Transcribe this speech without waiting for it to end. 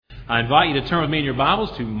I invite you to turn with me in your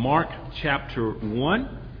Bibles to Mark chapter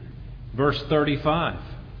 1, verse 35.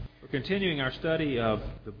 We're continuing our study of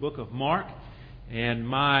the book of Mark, and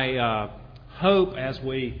my hope as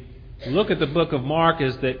we look at the book of Mark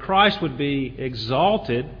is that Christ would be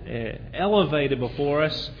exalted, elevated before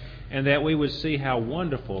us, and that we would see how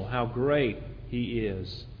wonderful, how great He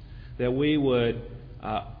is. That we would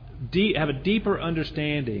have a deeper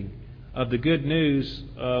understanding of the good news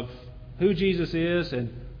of who Jesus is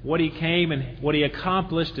and what He came and what He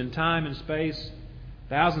accomplished in time and space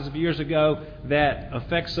thousands of years ago that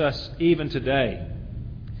affects us even today.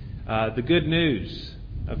 The good news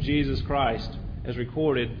of Jesus Christ as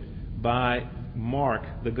recorded by Mark,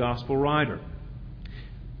 the Gospel writer.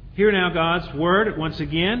 Hear now God's Word once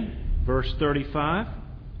again, verse 35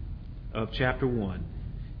 of chapter 1.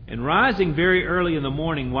 And rising very early in the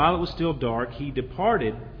morning, while it was still dark, He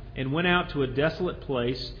departed and went out to a desolate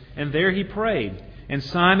place, and there He prayed. And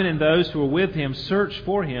Simon and those who were with him searched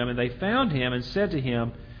for Him, and they found Him and said to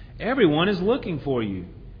Him, "Everyone is looking for you."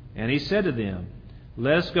 And He said to them,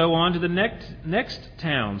 "Let us go on to the next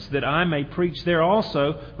towns, that I may preach there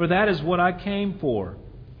also, for that is what I came for."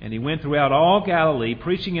 And He went throughout all Galilee,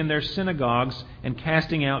 preaching in their synagogues and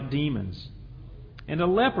casting out demons. And a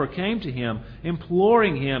leper came to Him,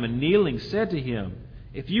 imploring Him, and kneeling said to Him,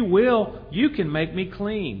 "If you will, you can make me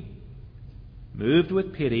clean." Moved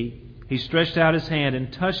with pity, He stretched out His hand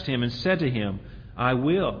and touched him and said to him, "I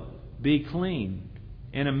will, be clean."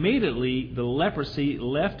 And immediately the leprosy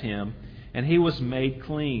left him, and he was made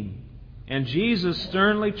clean. And Jesus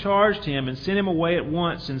sternly charged him and sent him away at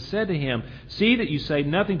once and said to him, "See that you say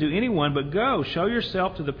nothing to anyone, but go, show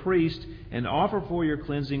yourself to the priest, and offer for your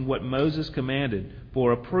cleansing what Moses commanded,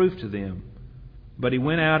 for a proof to them." But he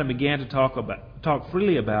went out and began to talk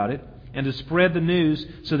freely about it, and to spread the news,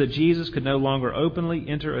 so that Jesus could no longer openly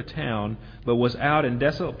enter a town, but was out in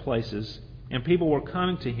desolate places, and people were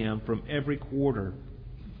coming to Him from every quarter.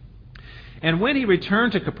 And when He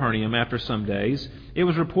returned to Capernaum after some days, it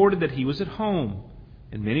was reported that He was at home,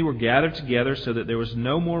 and many were gathered together, so that there was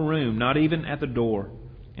no more room, not even at the door.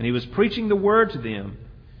 And He was preaching the word to them.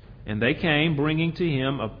 And they came, bringing to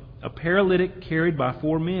Him a paralytic carried by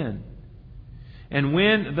 4 men. And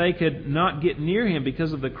when they could not get near Him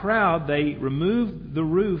because of the crowd, they removed the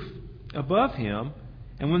roof above Him.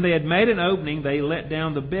 And when they had made an opening, they let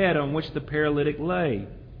down the bed on which the paralytic lay.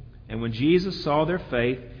 And when Jesus saw their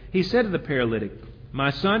faith, He said to the paralytic, "My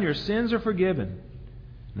son, your sins are forgiven."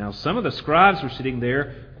 Now some of the scribes were sitting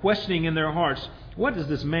there, questioning in their hearts, "What does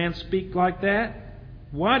this man speak like that?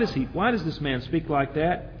 Why does this man speak like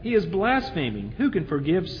that? He is blaspheming. Who can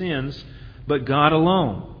forgive sins but God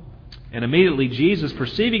alone?" And immediately Jesus,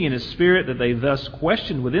 perceiving in His spirit that they thus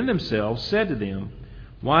questioned within themselves, said to them,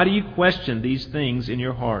 "Why do you question these things in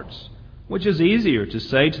your hearts? Which is easier, to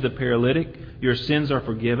say to the paralytic, 'Your sins are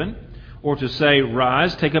forgiven,' or to say,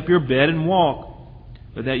 'Rise, take up your bed and walk'?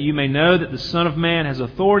 But that you may know that the Son of Man has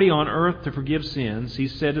authority on earth to forgive sins," He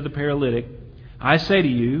said to the paralytic, "I say to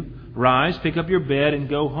you, rise, pick up your bed, and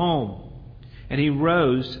go home." And he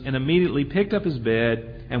rose and immediately picked up his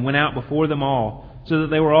bed and went out before them all, so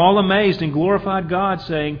that they were all amazed and glorified God,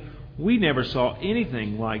 saying, "We never saw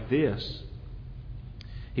anything like this."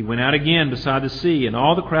 He went out again beside the sea, and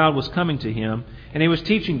all the crowd was coming to Him, and He was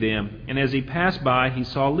teaching them. And as He passed by, He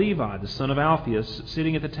saw Levi, the son of Alphaeus,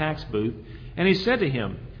 sitting at the tax booth, and He said to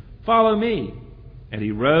him, "Follow me." And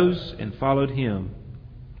he rose and followed Him.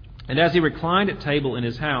 And as He reclined at table in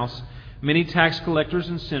His house, many tax collectors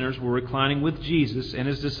and sinners were reclining with Jesus and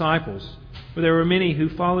His disciples, for there were many who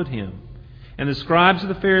followed Him. And the scribes of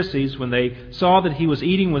the Pharisees, when they saw that He was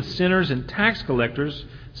eating with sinners and tax collectors,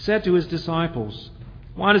 said to His disciples,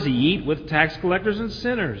 "Why does He eat with tax collectors and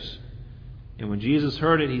sinners?" And when Jesus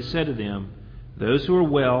heard it, He said to them, "Those who are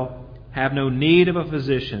well have no need of a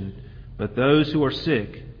physician, but those who are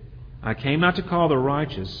sick. I came not to call the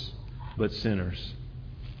righteous, but sinners."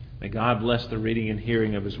 May God bless the reading and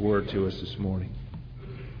hearing of His Word to us this morning.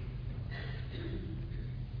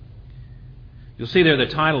 You'll see there the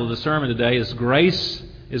title of the sermon today is "Grace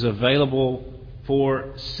is Available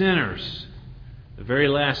for Sinners." The very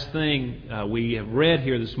last thing we have read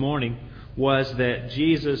here this morning was that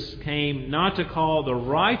Jesus came not to call the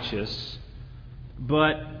righteous,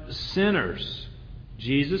 but sinners.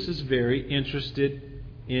 Jesus is very interested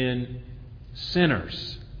in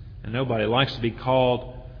sinners. And nobody likes to be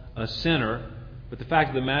called a sinner, but the fact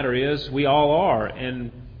of the matter is we all are.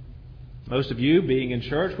 And most of you, being in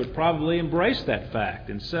church, would probably embrace that fact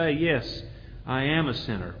and say, "Yes, I am a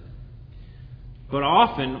sinner." But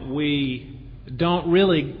often we don't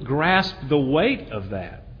really grasp the weight of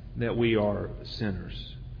that we are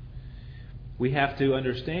sinners. we have to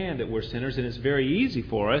understand that we're sinners, and it's very easy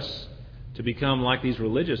for us to become like these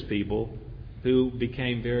religious people who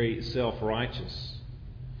became very self-righteous.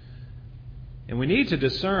 And we need to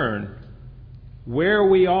discern where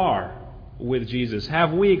we are with Jesus.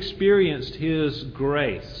 Have we experienced His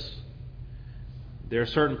grace? There are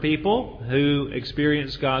certain people who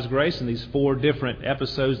experience God's grace in these 4 different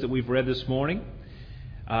episodes that we've read this morning,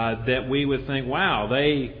 that we would think, wow,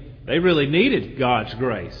 they really needed God's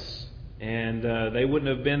grace. And they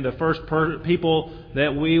wouldn't have been the first people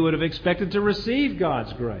that we would have expected to receive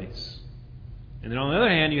God's grace. And then on the other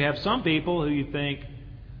hand, you have some people who you think,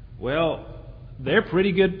 well, they're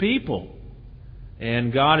pretty good people.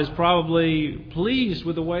 And God is probably pleased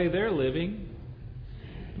with the way they're living.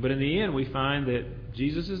 But in the end, we find that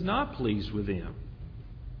Jesus is not pleased with them,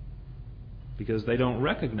 because they don't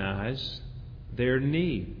recognize their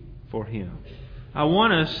need for Him. I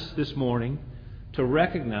want us this morning to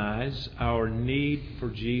recognize our need for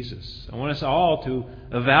Jesus. I want us all to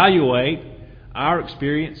evaluate our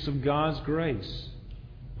experience of God's grace.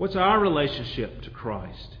 What's our relationship to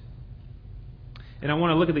Christ? And I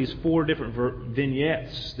want to look at these 4 different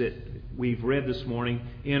vignettes that we've read this morning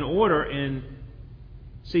in order and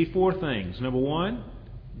see 4 things. Number 1,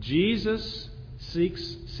 Jesus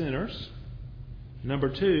seeks sinners. Number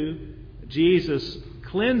 2, Jesus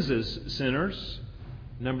cleanses sinners.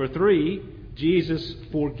 Number 3, Jesus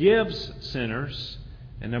forgives sinners.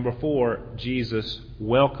 And number 4, Jesus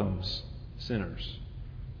welcomes sinners.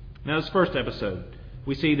 Now, this first episode,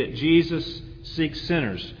 we see that Jesus seeks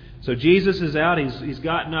sinners. So Jesus is out. He's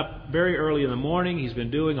gotten up very early in the morning. He's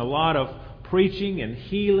been doing a lot of preaching and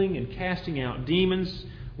healing and casting out demons.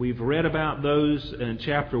 We've read about those in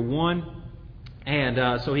chapter 1.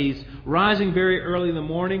 And so he's rising very early in the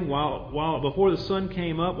morning, while before the sun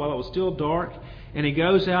came up, while it was still dark, and he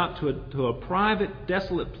goes out to a private,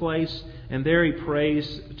 desolate place, and there he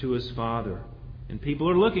prays to his Father. And people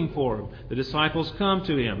are looking for him. The disciples come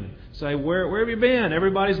to him and say, Where have you been?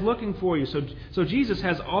 Everybody's looking for you. So Jesus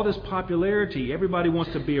has all this popularity. Everybody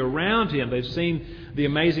wants to be around him. They've seen the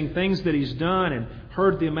amazing things that he's done and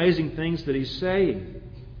heard the amazing things that he's saying.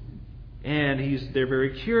 And they're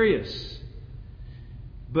very curious.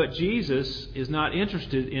 But Jesus is not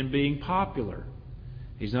interested in being popular.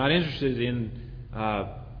 He's not interested in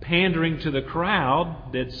pandering to the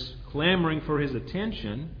crowd that's clamoring for his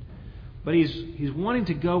attention. But he's wanting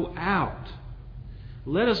to go out.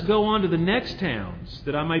 Let us go on to the next towns,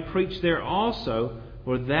 that I may preach there also,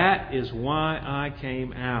 for that is why I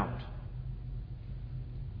came out.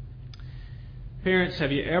 Parents,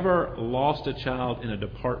 have you ever lost a child in a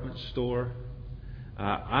department store?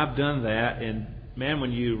 I've done that, and man,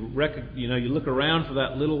 when you look around for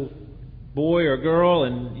that little boy or girl,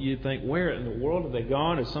 and you think, where in the world have they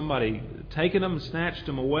gone? Has somebody taken them and snatched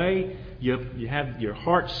them away? You have your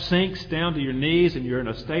heart sinks down to your knees, and you're in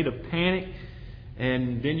a state of panic.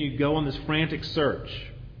 And then you go on this frantic search.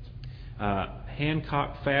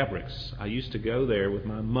 Hancock Fabrics. I used to go there with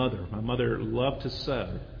my mother. My mother loved to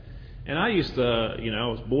sew, and I used to, I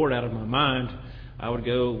was bored out of my mind. I would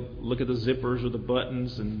go look at the zippers or the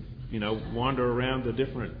buttons, and wander around the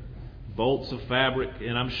different bolts of fabric,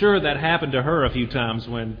 and I'm sure that happened to her a few times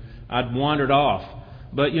when I'd wandered off.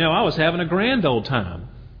 But, I was having a grand old time.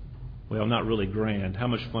 Well, not really grand. How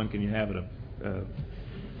much fun can you have at a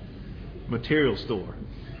material store?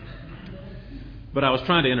 But I was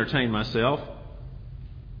trying to entertain myself.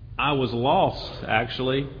 I was lost,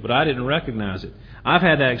 actually, but I didn't recognize it. I've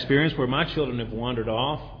had that experience where my children have wandered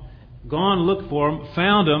off, gone, looked for them,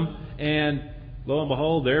 found them, and lo and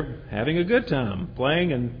behold, they're having a good time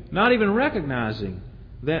playing and not even recognizing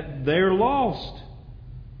that they're lost.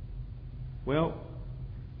 Well,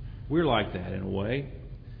 we're like that in a way.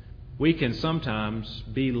 We can sometimes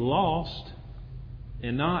be lost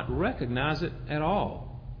and not recognize it at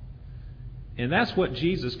all. And that's what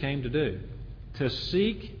Jesus came to do, to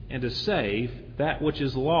seek and to save that which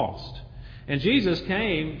is lost. And Jesus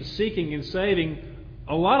came seeking and saving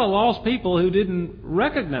a lot of lost people who didn't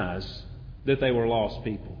recognize that they were lost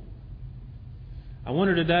people. I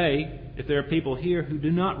wonder today if there are people here who do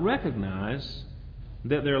not recognize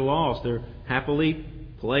that they're lost. They're happily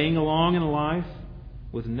playing along in life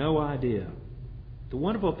with no idea. The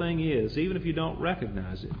wonderful thing is, even if you don't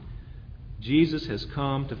recognize it, Jesus has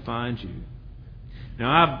come to find you.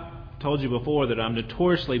 Now, I've told you before that I'm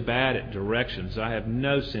notoriously bad at directions. I have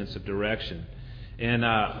no sense of direction. And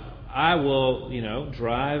I will,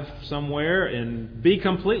 drive somewhere and be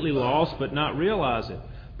completely lost but not realize it.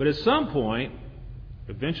 But at some point,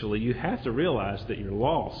 eventually, you have to realize that you're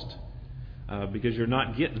lost because you're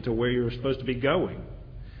not getting to where you're supposed to be going.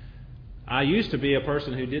 I used to be a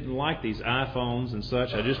person who didn't like these iPhones and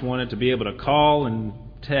such. I just wanted to be able to call and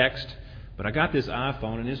text. But I got this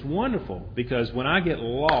iPhone, and it's wonderful because when I get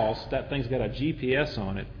lost, that thing's got a GPS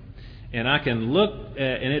on it, and I can look,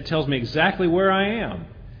 and it tells me exactly where I am.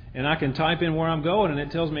 And I can type in where I'm going, and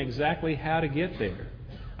it tells me exactly how to get there.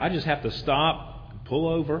 I just have to stop, pull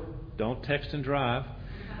over, don't text and drive.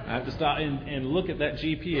 I have to stop and look at that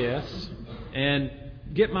GPS and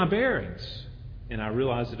get my bearings. And I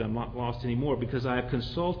realize that I'm not lost anymore because I have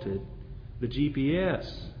consulted the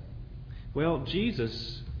GPS. Well,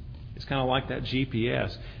 Jesus is kind of like that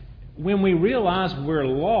GPS. When we realize we're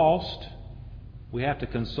lost, we have to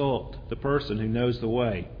consult the person who knows the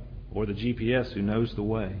way, or the GPS who knows the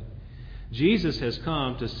way. Jesus has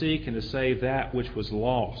come to seek and to save that which was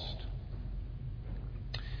lost.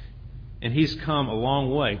 And He's come a long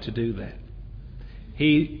way to do that.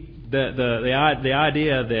 The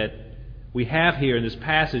idea that we have here in this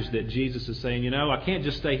passage that Jesus is saying, I can't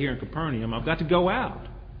just stay here in Capernaum. I've got to go out.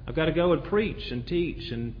 I've got to go and preach and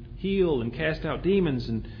teach and heal and cast out demons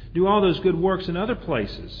and do all those good works in other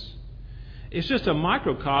places. It's just a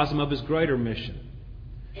microcosm of His greater mission.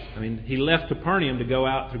 He left Capernaum to go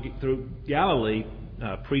out through Galilee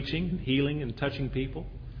preaching and healing and touching people.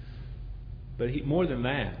 But more than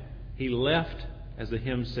that, He left, as the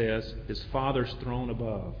hymn says, His Father's throne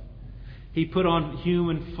above. He put on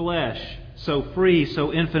human flesh, so free,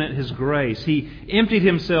 so infinite His grace. He emptied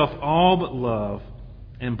Himself all but love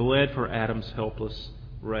and bled for Adam's helpless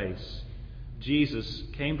race. Jesus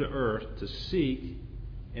came to earth to seek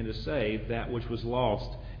and to save that which was lost.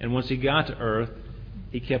 And once He got to earth,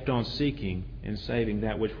 He kept on seeking and saving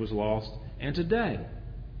that which was lost. And today,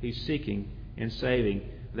 He's seeking and saving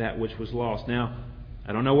that which was lost. Now,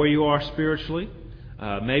 I don't know where you are spiritually.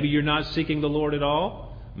 Maybe you're not seeking the Lord at all.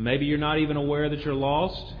 Maybe you're not even aware that you're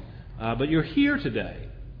lost. But you're here today.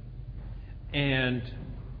 And,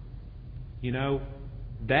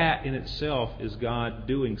 that in itself is God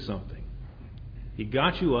doing something. He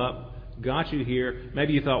got you up, got you here.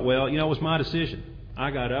 Maybe you thought, well, it was my decision.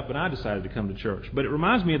 I got up and I decided to come to church. But it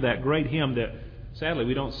reminds me of that great hymn that, sadly,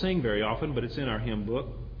 we don't sing very often, but it's in our hymn book.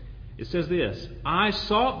 It says this: I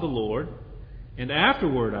sought the Lord, and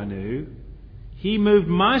afterward I knew He moved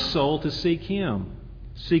my soul to seek Him,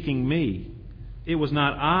 seeking me. It was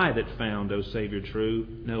not I that found, O Savior true.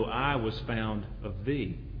 No, I was found of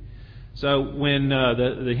Thee. So when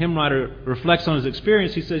the hymn writer reflects on his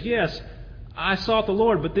experience, he says, yes, I sought the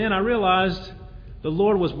Lord, but then I realized the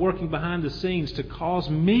Lord was working behind the scenes to cause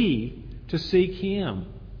me to seek Him.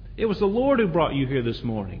 It was the Lord who brought you here this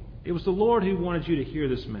morning. It was the Lord who wanted you to hear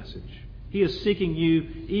this message. He is seeking you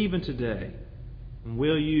even today. And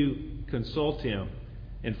will you consult Him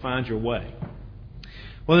and find your way?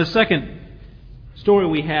 Well, the second story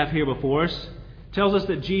we have here before us tells us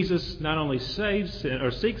that Jesus not only saves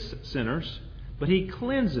or seeks sinners, but He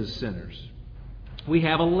cleanses sinners. We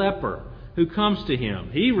have a leper who comes to Him.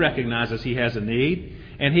 He recognizes he has a need,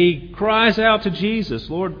 and he cries out to Jesus,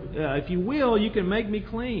 Lord, if you will, you can make me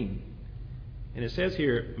clean. And it says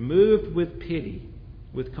here, moved with pity,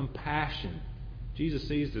 with compassion, Jesus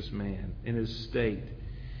sees this man in his state,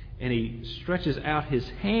 and He stretches out His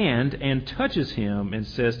hand and touches him and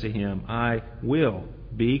says to him, I will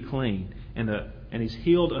be clean. And he's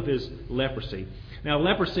healed of his leprosy. Now,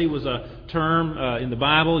 leprosy was a term in the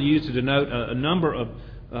Bible used to denote a number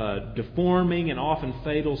of deforming and often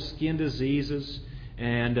fatal skin diseases.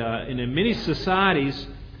 And in many societies,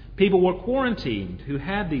 people were quarantined who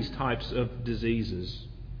had these types of diseases.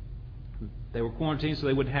 They were quarantined so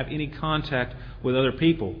they wouldn't have any contact with other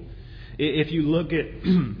people. If you look at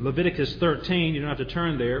Leviticus 13, you don't have to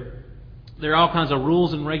turn there. There are all kinds of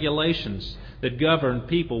rules and regulations that govern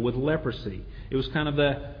people with leprosy. It was kind of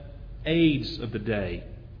the AIDS of the day.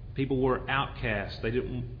 People were outcasts. They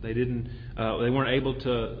weren't able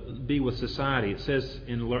to be with society. It says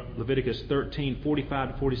in Leviticus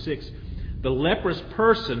 13:45 to 46, the leprous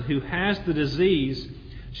person who has the disease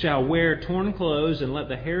shall wear torn clothes and let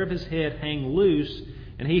the hair of his head hang loose,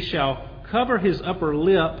 and he shall cover his upper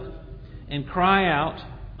lip and cry out,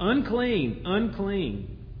 unclean,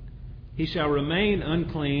 unclean. He shall remain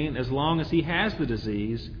unclean as long as he has the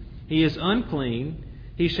disease. He is unclean.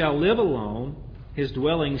 He shall live alone. His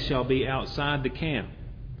dwelling shall be outside the camp.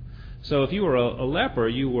 So if you were a leper,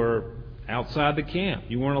 you were outside the camp.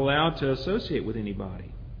 You weren't allowed to associate with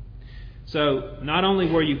anybody. So not only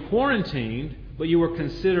were you quarantined, but you were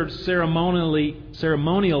considered ceremonially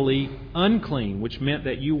unclean, which meant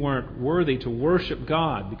that you weren't worthy to worship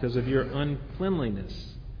God because of your uncleanliness.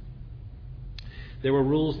 There were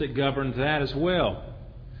rules that governed that as well.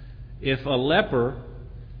 If a leper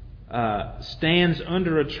stands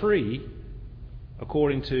under a tree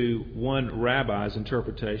according to one rabbi's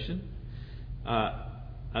interpretation,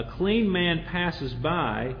 a clean man passes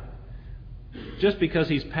by, just because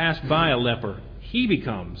he's passed by a leper, he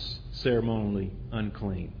becomes ceremonially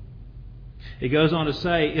unclean. It goes on to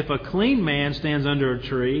say, if a clean man stands under a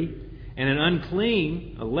tree and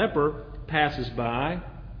a leper, passes by,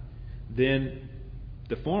 then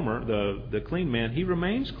the clean man, he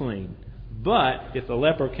remains clean. But if the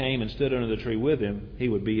leper came and stood under the tree with him, he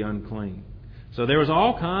would be unclean. So there was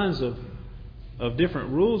all kinds of different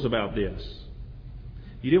rules about this.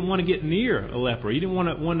 You didn't want to get near a leper. You didn't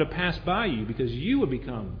want one to pass by you, because you would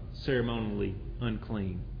become ceremonially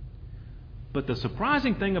unclean. But the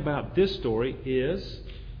surprising thing about this story is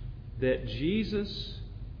that Jesus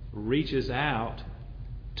reaches out,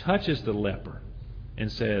 touches the leper,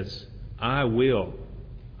 and says, I will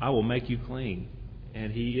make you clean.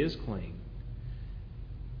 And he is clean.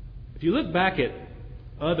 If you look back at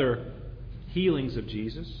other healings of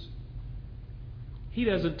Jesus, he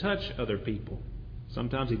doesn't touch other people.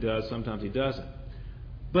 Sometimes he does, sometimes he doesn't.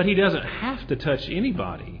 But he doesn't have to touch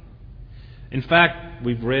anybody. In fact,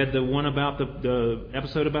 we've read the one about the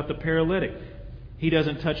episode about the paralytic. He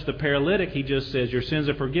doesn't touch the paralytic. He just says, your sins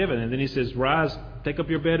are forgiven. And then he says, rise, take up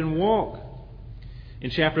your bed and walk. In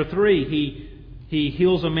chapter 3, he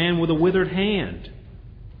heals a man with a withered hand,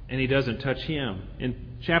 and he doesn't touch him.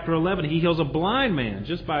 In chapter 11, he heals a blind man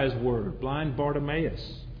just by his word, blind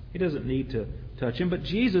Bartimaeus. He doesn't need to touch him. But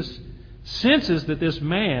Jesus senses that this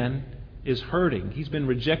man is hurting. He's been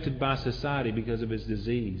rejected by society because of his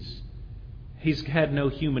disease. He's had no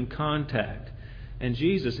human contact. And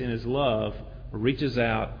Jesus, in his love, reaches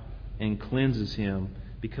out and cleanses him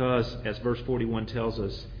because, as verse 41 tells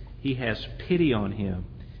us, he has pity on him.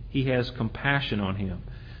 He has compassion on him.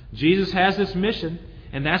 Jesus has this mission,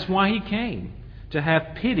 and that's why he came, to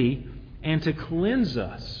have pity and to cleanse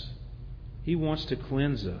us. He wants to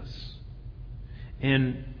cleanse us.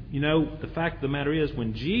 And, the fact of the matter is,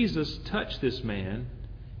 when Jesus touched this man,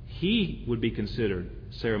 he would be considered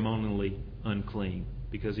ceremonially unclean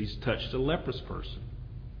because he's touched a leprous person.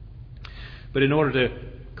 But in order to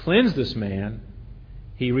cleanse this man,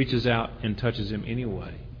 he reaches out and touches him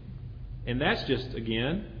anyway. And that's just,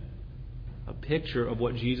 again, a picture of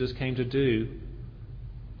what Jesus came to do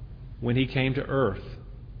when he came to earth.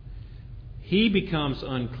 He becomes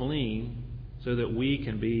unclean so that we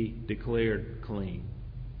can be declared clean.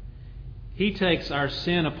 He takes our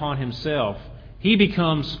sin upon himself. He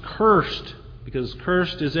becomes cursed, because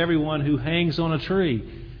cursed is everyone who hangs on a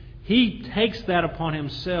tree. He takes that upon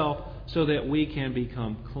himself so that we can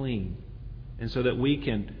become clean, and so that we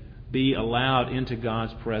can be allowed into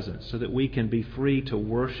God's presence, so that we can be free to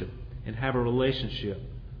worship and have a relationship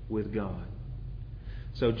with God.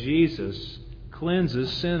 So Jesus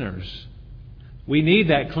cleanses sinners. We need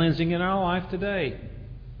that cleansing in our life today,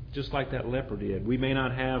 just like that leper did. We may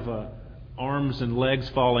not have arms and legs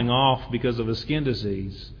falling off because of a skin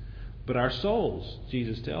disease, but our souls,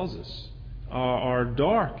 Jesus tells us, are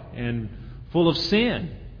dark and full of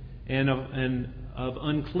sin and of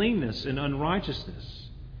uncleanness and unrighteousness.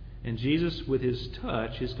 And Jesus, with his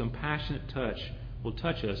touch, his compassionate touch, will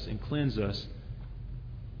touch us and cleanse us.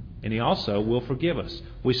 And he also will forgive us.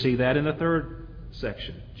 We see that in the third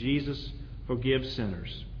section. Jesus forgives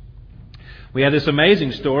sinners. We have this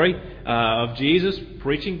amazing story of Jesus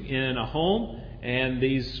preaching in a home, and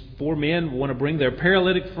these 4 men want to bring their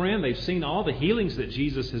paralytic friend. They've seen all the healings that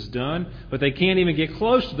Jesus has done, but they can't even get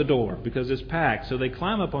close to the door because it's packed. So they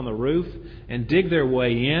climb up on the roof and dig their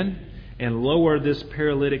way in and lower this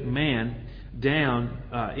paralytic man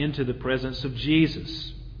down into the presence of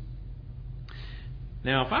Jesus.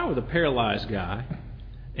 Now, if I were the paralyzed guy,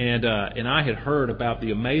 and I had heard about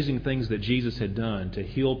the amazing things that Jesus had done to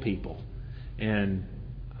heal people, and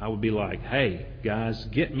I would be like, hey, guys,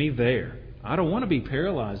 get me there. I don't want to be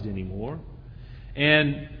paralyzed anymore.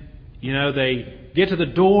 And, they get to the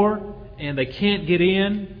door, and they can't get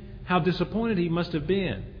in. How disappointed he must have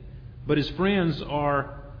been. But his friends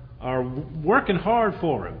are working hard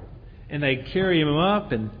for him. And they carry him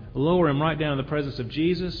up and lower him right down in the presence of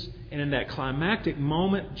Jesus. And in that climactic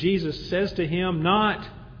moment, Jesus says to him, not,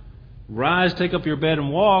 rise, take up your bed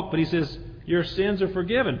and walk, but he says, your sins are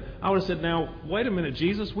forgiven. I would have said, now, wait a minute,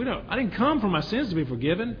 Jesus, I didn't come for my sins to be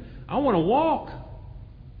forgiven. I want to walk.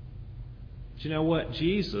 But you know what?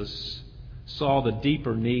 Jesus saw the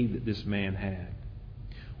deeper need that this man had.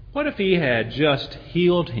 What if he had just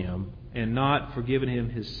healed him and not forgiven him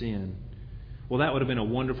his sin? Well, that would have been a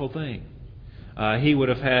wonderful thing. He would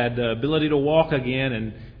have had the ability to walk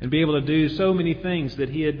again and be able to do so many things that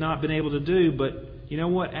he had not been able to do. But you know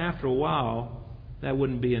what? After a while, that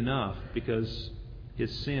wouldn't be enough because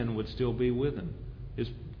his sin would still be with him.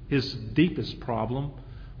 his deepest problem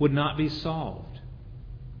would not be solved.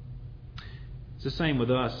 It's the same with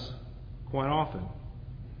us quite often.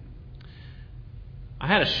 I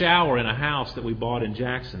had a shower in a house that we bought in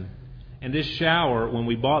Jackson, and this shower, when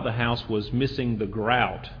we bought the house, was missing the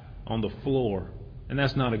grout on the floor. And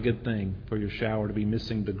that's not a good thing for your shower, to be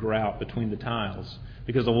missing the grout between the tiles,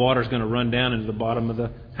 because the water's going to run down into the bottom of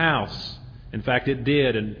the house. In fact, it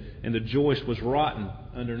did, and the joist was rotten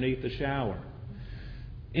underneath the shower.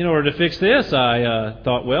 In order to fix this, I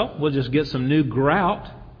thought, well, we'll just get some new grout,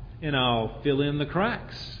 and I'll fill in the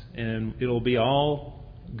cracks, and it'll be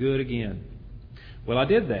all good again. Well, I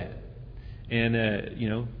did that,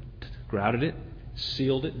 and, grouted it,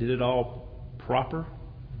 sealed it, did it all proper,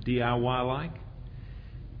 DIY-like.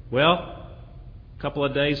 Well, a couple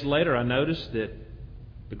of days later, I noticed that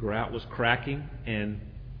the grout was cracking and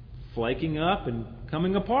flaking up and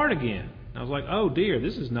coming apart again. I was like, oh dear,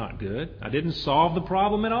 this is not good. I didn't solve the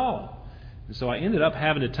problem at all. And so I ended up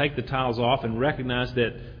having to take the tiles off and recognize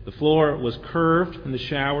that the floor was curved in the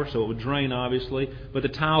shower, so it would drain, obviously, but the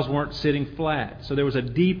tiles weren't sitting flat. So there was a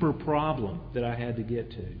deeper problem that I had to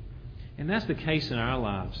get to. And that's the case in our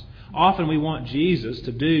lives. Often we want Jesus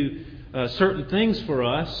to do certain things for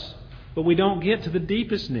us, but we don't get to the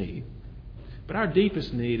deepest need. But our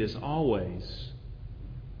deepest need is always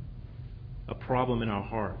a problem in our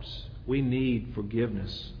hearts. We need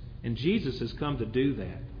forgiveness. And Jesus has come to do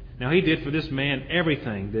that. Now, He did for this man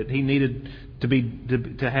everything that he needed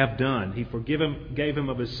to have done. He gave him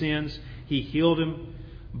of his sins. He healed him.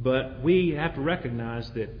 But we have to recognize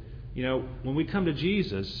that, when we come to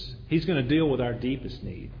Jesus, He's going to deal with our deepest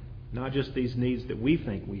need, not just these needs that we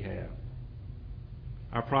think we have.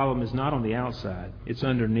 Our problem is not on the outside. It's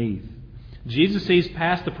underneath. Jesus sees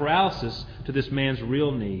past the paralysis to this man's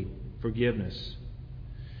real need, forgiveness.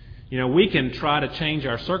 We can try to change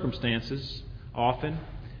our circumstances often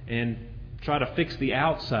and try to fix the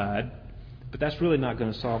outside, but that's really not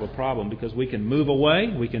going to solve a problem, because we can move away,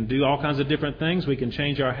 we can do all kinds of different things, we can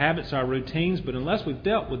change our habits, our routines, but unless we've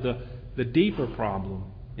dealt with the deeper problem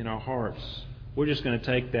in our hearts, we're just going to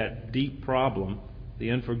take that deep problem, the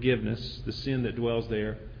unforgiveness, the sin that dwells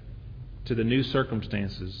there, to the new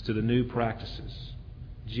circumstances, to the new practices.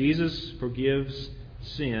 Jesus forgives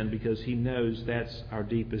sin because He knows that's our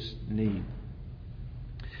deepest need.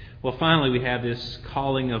 Well, finally, we have this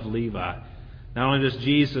calling of Levi. Not only does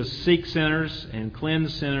Jesus seek sinners and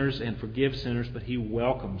cleanse sinners and forgive sinners, but He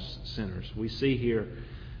welcomes sinners. We see here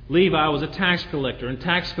Levi was a tax collector, and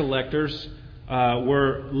tax collectors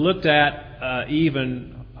were looked at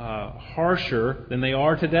even harsher than they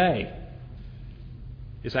are today.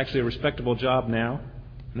 It's actually a respectable job now,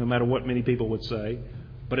 no matter what many people would say.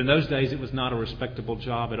 But in those days, it was not a respectable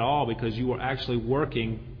job at all, because you were actually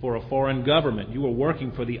working for a foreign government. You were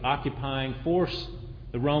working for the occupying force,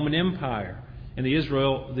 the Roman Empire. And the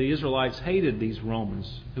Israelites hated these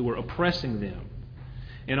Romans who were oppressing them.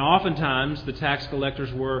 And oftentimes, the tax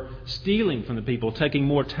collectors were stealing from the people, taking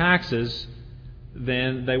more taxes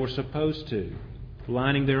than they were supposed to,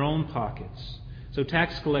 lining their own pockets. So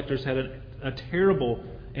tax collectors had a terrible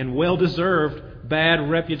and well-deserved bad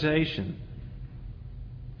reputation.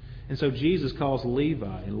 And so Jesus calls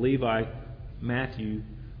Levi, and Levi, Matthew,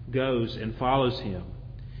 goes and follows Him.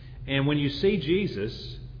 And when you see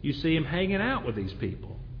Jesus, you see Him hanging out with these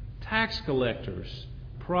people. Tax collectors,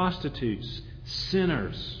 prostitutes,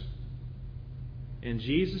 sinners. And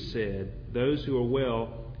Jesus said, those who are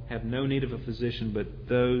well have no need of a physician, but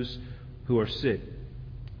those who are sick.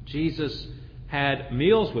 Jesus had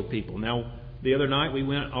meals with people. Now, the other night we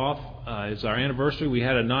went off, it's our anniversary, we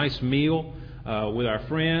had a nice meal with our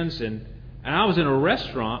friends, and I was in a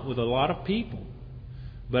restaurant with a lot of people.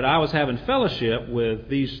 But I was having fellowship with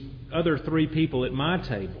these other three people at my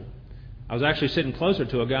table. I was actually sitting closer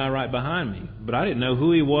to a guy right behind me, but I didn't know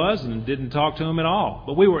who he was and didn't talk to him at all.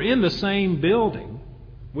 But we were in the same building.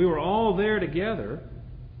 We were all there together,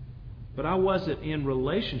 but I wasn't in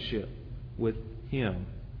relationship with him.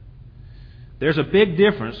 There's a big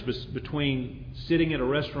difference between sitting at a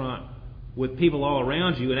restaurant with people all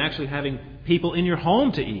around you and actually having people in your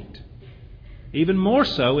home to eat. Even more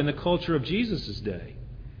so in the culture of Jesus' day.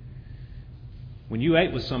 When you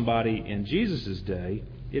ate with somebody in Jesus' day,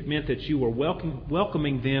 it meant that you were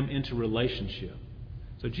welcoming them into relationship.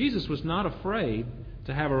 So Jesus was not afraid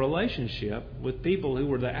to have a relationship with people who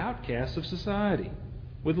were the outcasts of society,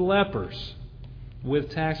 with lepers,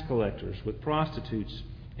 with tax collectors, with prostitutes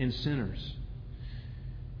and sinners.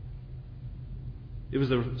 It was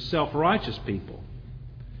the self-righteous people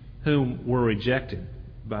whom were rejected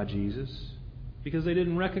by Jesus because they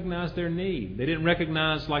didn't recognize their need. They didn't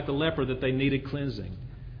recognize, like the leper, that they needed cleansing.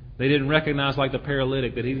 They didn't recognize, like the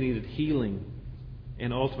paralytic, that he needed healing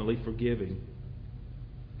and ultimately forgiving.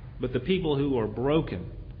 But the people who are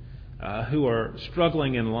broken, who are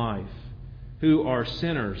struggling in life, who are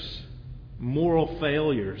sinners, moral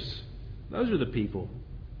failures, those are the people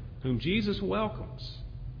whom Jesus welcomes.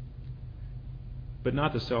 But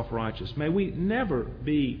not the self-righteous. May we never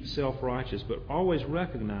be self-righteous, but always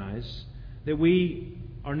recognize that we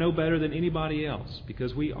are no better than anybody else,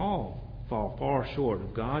 because we all fall far short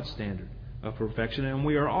of God's standard of perfection, and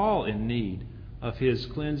we are all in need of His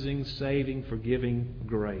cleansing, saving, forgiving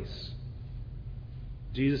grace.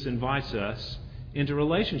 Jesus invites us into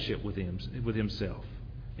relationship with Himself,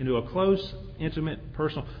 into a close, intimate,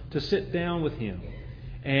 personal, to sit down with Him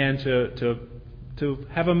and to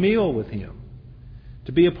have a meal with Him,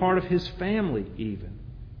 to be a part of His family even.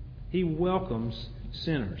 He welcomes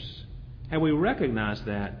sinners. And we recognize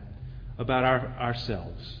that about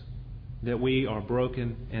ourselves, that we are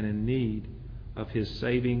broken and in need of His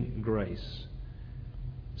saving grace.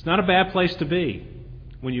 It's not a bad place to be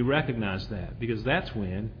when you recognize that, because that's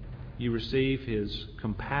when you receive His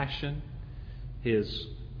compassion, His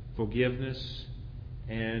forgiveness,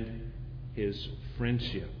 and His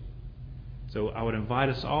friendship. So I would invite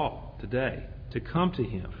us all today to come to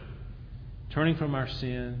Him, turning from our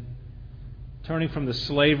sin, turning from the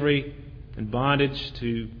slavery and bondage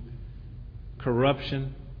to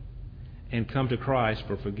corruption, and come to Christ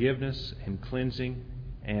for forgiveness and cleansing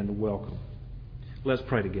and welcome. Let's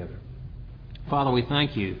pray together. Father, we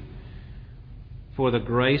thank You for the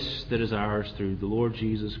grace that is ours through the Lord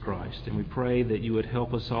Jesus Christ. And we pray that You would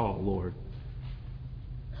help us all, Lord,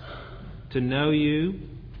 to know You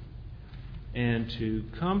and to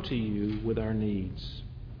come to You with our needs.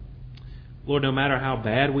 Lord, no matter how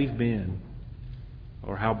bad we've been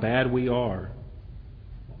or how bad we are,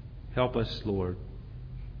 help us, Lord,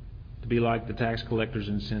 to be like the tax collectors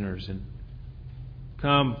and sinners and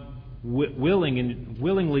come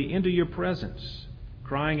willingly into Your presence,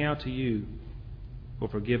 crying out to You for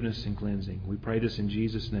forgiveness and cleansing. We pray this in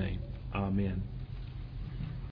Jesus' name. Amen.